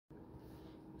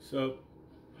So,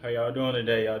 how y'all doing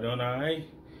today? Y'all doing all right?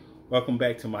 Welcome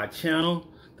back to my channel,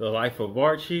 The Life of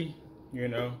Archie. You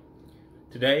know,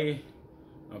 today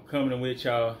I'm coming with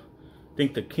y'all. I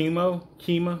think the Kemei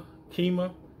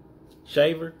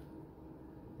shaver.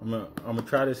 I'm gonna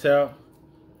try this out,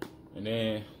 and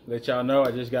then let y'all know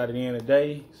I just got it in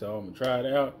today, so I'm gonna try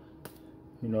it out.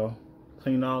 You know,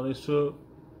 clean all this up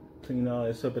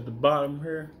at the bottom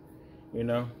here. You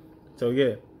know, so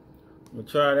yeah. I'm gonna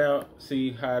try it out,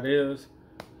 see how it is,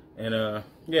 and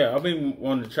yeah, I've been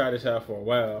wanting to try this out for a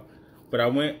while, but I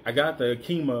got the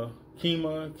Kemei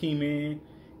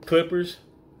clippers.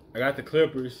 I got the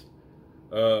clippers.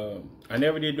 I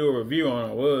never did do a review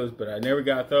on it, but I never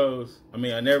got those. I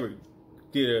mean, I never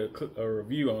did a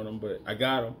review on them, but I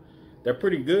got them. They're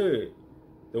pretty good,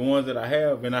 the ones that I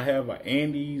have, and I have an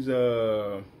Andy's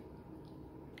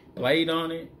blade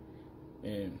on it,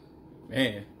 and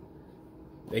man,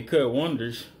 they cut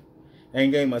wonders. I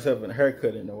ain't gave myself a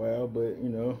haircut in a while, but you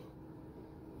know,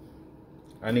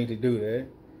 I need to do that.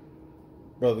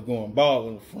 Brother going bald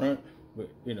in the front, but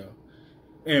you know.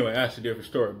 Anyway, that's a different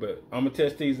story. But I'm gonna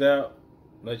test these out,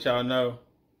 let y'all know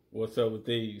what's up with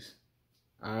these.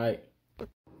 Alright.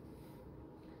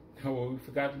 Now what we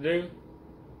forgot to do?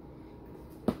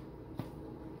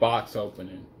 Box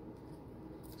opening.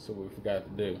 That's what we forgot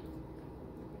to do.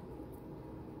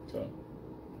 So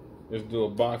let's do a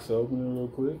box opening real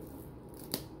quick.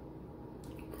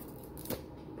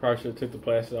 Probably should have took the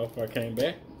plastic off before I came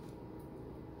back.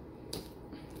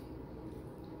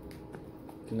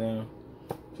 Now,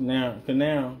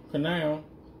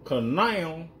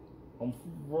 I'm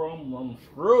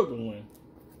struggling.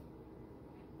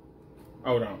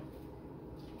 Hold on.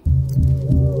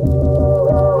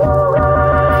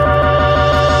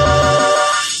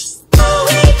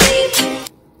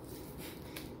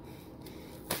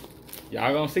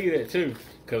 Y'all gonna see that too,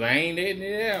 cause I ain't letting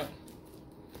it out.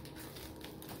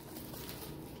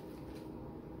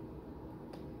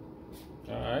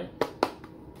 All right,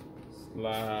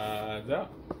 slides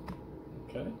out.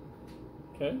 Okay.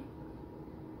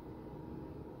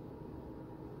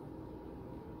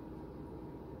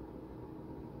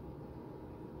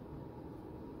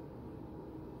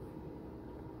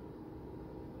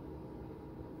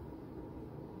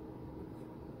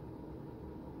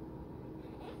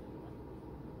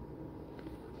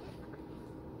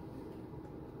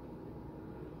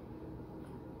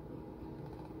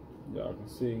 Y'all can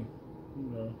see, you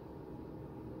know,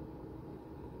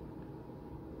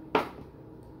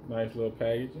 nice little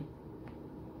packaging.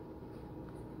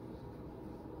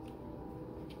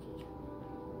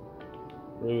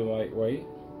 Really lightweight.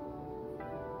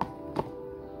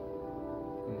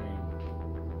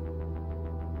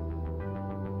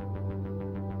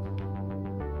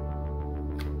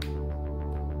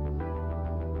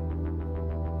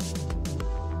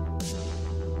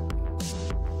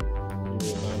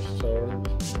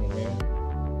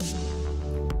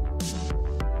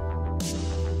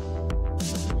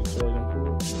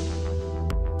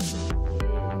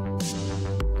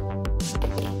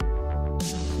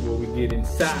 Get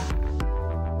inside.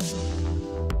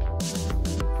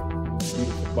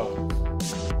 Beautiful box.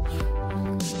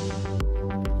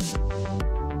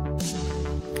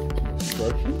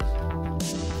 Instructions.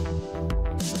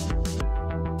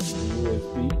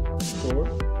 USB cord.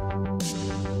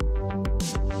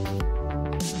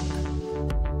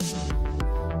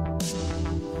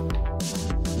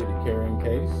 Get a carrying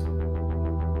case.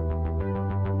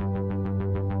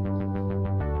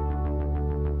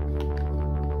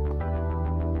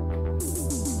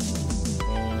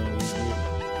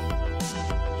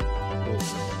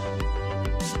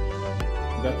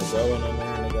 Got the going on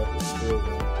there, and they got the steel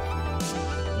going.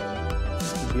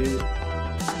 You get it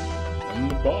in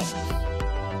the box.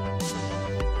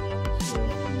 So,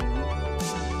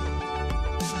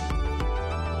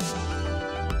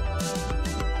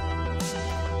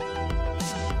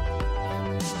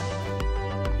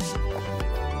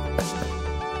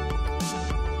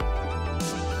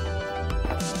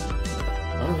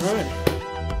 all right.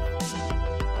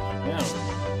 Now,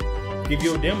 give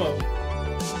you a demo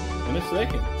in a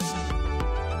second,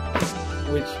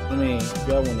 which, I mean, if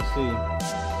y'all want to see, I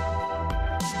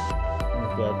don't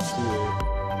know if y'all can see it.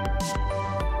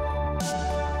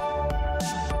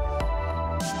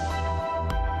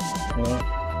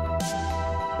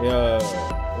 Yeah,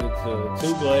 it's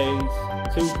 2 blades,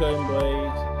 2 cutting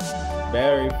blades,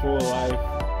 battery full life,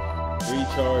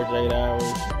 recharge 8 hours,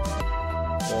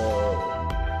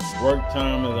 work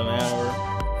time is an hour,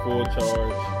 full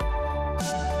charge.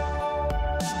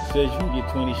 Says you can get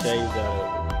 20 shades out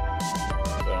of it.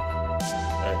 So,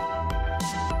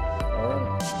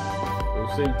 alright. We'll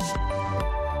see. Alright,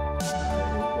 here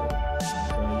we go.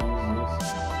 Try to use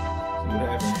this. See what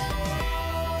happens.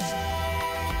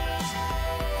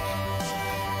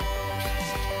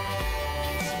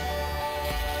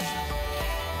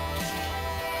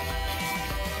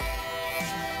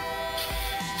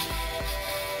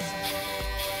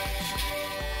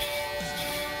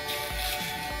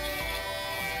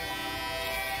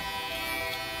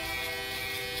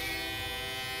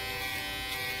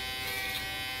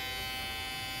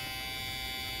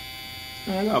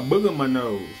 I got a booger in my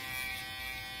nose.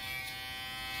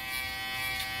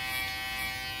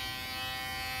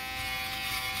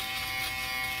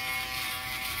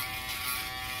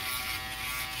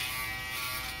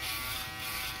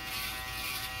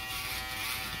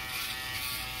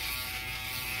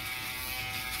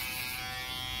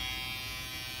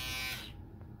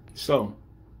 So,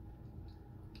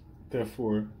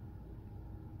 therefore,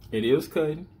 it is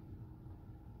cutting,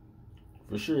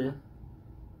 for sure.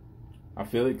 I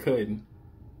feel it cutting,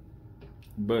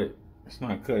 but it's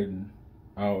not cutting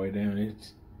all the way down.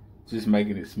 It's just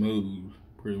making it smooth,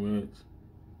 pretty much.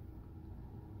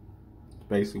 It's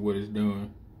basically what it's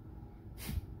doing.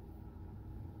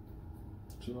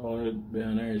 So all that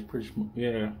down there is pretty smooth.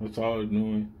 Yeah, that's all it's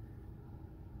doing.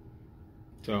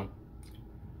 So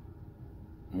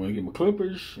I'm gonna get my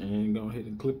clippers and go ahead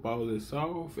and clip all this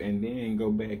off and then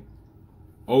go back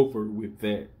over with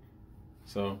that.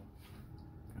 So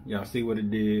y'all see what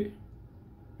it did.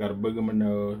 Got a booger in my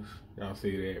nose. Y'all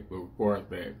see that, but record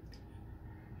that.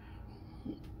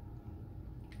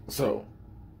 So,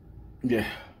 yeah.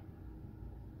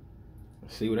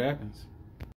 Let's see what happens.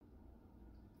 I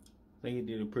think he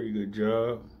did a pretty good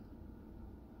job.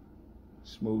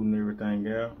 Smoothing everything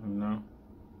out, you know.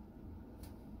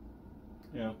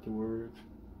 Afterwards,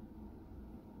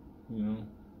 you know.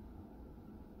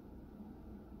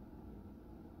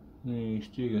 You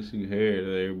still can see hair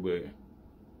there, but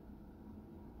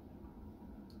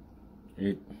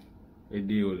it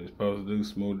did what it's supposed to do,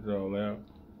 smooth it all out.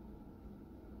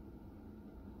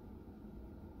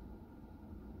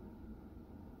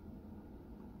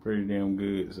 Pretty damn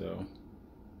good, so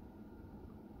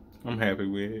I'm happy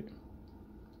with it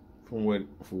for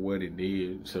what it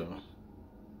did. So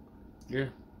yeah,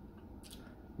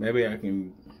 maybe I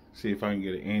can see if I can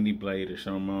get an Andy blade or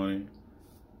something on it,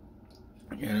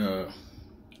 and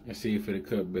see if it'll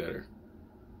cut better.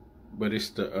 But it's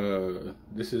the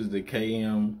this is the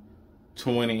KM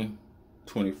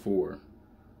 2024.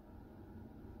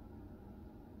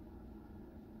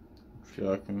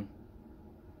 Y'all can,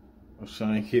 I'm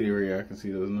trying to get it where I can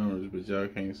see those numbers, but y'all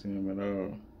can't see them at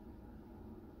all.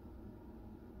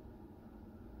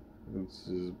 It's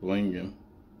just blinging.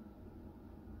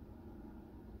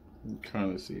 You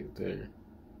kind of see it there.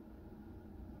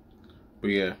 But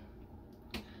yeah,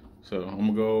 so I'm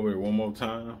gonna go over it one more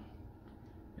time,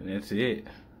 and that's it.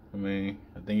 I mean,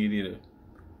 I think he did a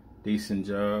decent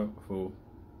job for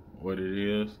what it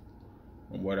is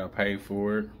and what I paid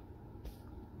for it.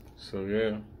 So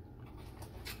yeah.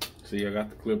 See, I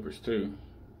got the clippers too.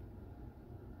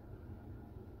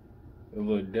 They're a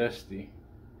little dusty.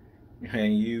 I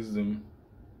ain't used them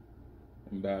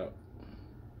in about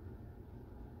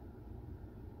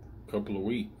a couple of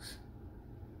weeks.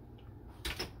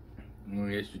 Well,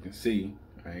 as you can see,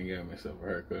 I ain't got myself a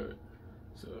haircut.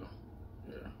 So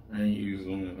yeah, I ain't used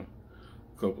them in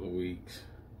a couple of weeks.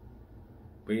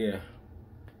 But yeah,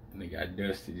 and they got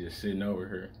dusty just sitting over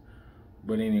here.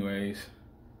 But anyways,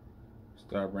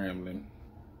 stop rambling.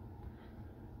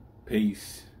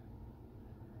 Peace.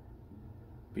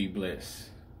 Be blessed.